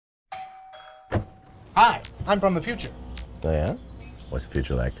Hi, I'm from the future. Oh yeah? What's the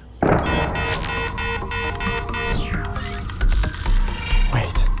future like?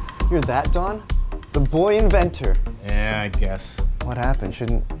 Wait, you're that Don? The boy inventor. Yeah, I guess. What happened?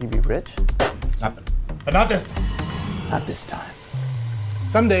 Shouldn't you be rich? Nothing. But not this time. Not this time.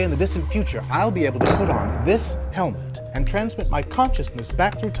 Someday in the distant future, I'll be able to put on this helmet and transmit my consciousness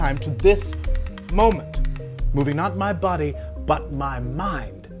back through time to this moment, moving not my body, but my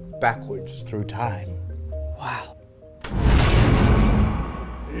mind backwards through time. Wow.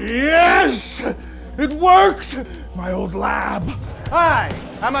 Yes! It worked! My old lab. Hi,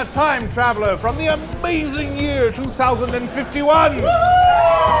 I'm a time traveler from the amazing year 2051.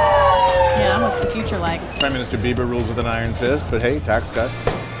 Yeah, what's the future like? Prime Minister Bieber rules with an iron fist, but hey, tax cuts.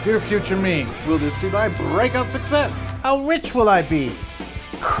 Dear future me, will this be my breakout success? How rich will I be?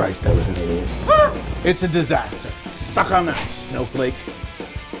 Christ, I was an idiot. It's a disaster. Suck on that, snowflake.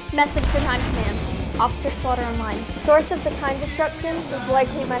 Message for Time Command. Officer Slaughter online. Source of the time disruptions is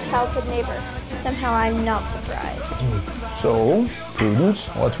likely my childhood neighbor. Somehow I'm not surprised. So, Prudence,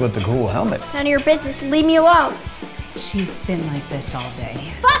 what's with the cool helmet? It's none of your business. Leave me alone. She's been like this all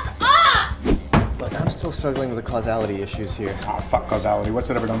day. Fuck off! Look, I'm still struggling with the causality issues here. Oh, fuck causality. What's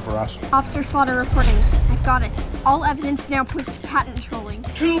it ever done for us? Officer Slaughter reporting. I've got it. All evidence now points to patent trolling.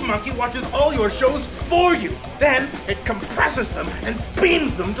 Tube Monkey watches all your shows for you. Then it compresses them and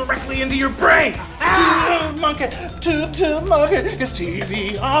beams them directly into your brain. Tube Monkey, Tube Monkey, it's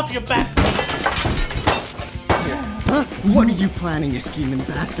TV off your back. Huh? What are you planning, you scheming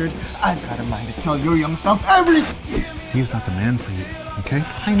bastard? I've got a mind to tell your young self everything! He's not the man for you, okay?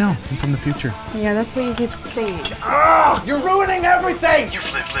 I know. I'm from the future. Yeah, that's what you keep saying. Oh, you're ruining everything! You've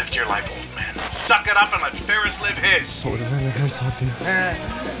lived your life, old man. Suck it up and let Ferris live his. Whatever the hurts, I'll do.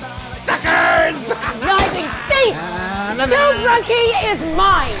 Suckers! Rising thief! Tube Monkey is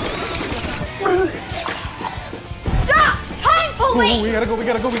mine! Stop! Time police! We gotta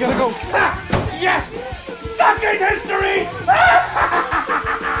go. Yes! Sucking history!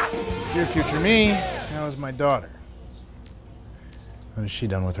 Dear future me, how is my daughter? What has she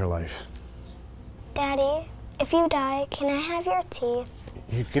done with her life? Daddy, if you die, can I have your teeth?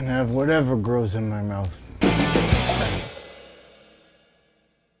 You can have whatever grows in my mouth.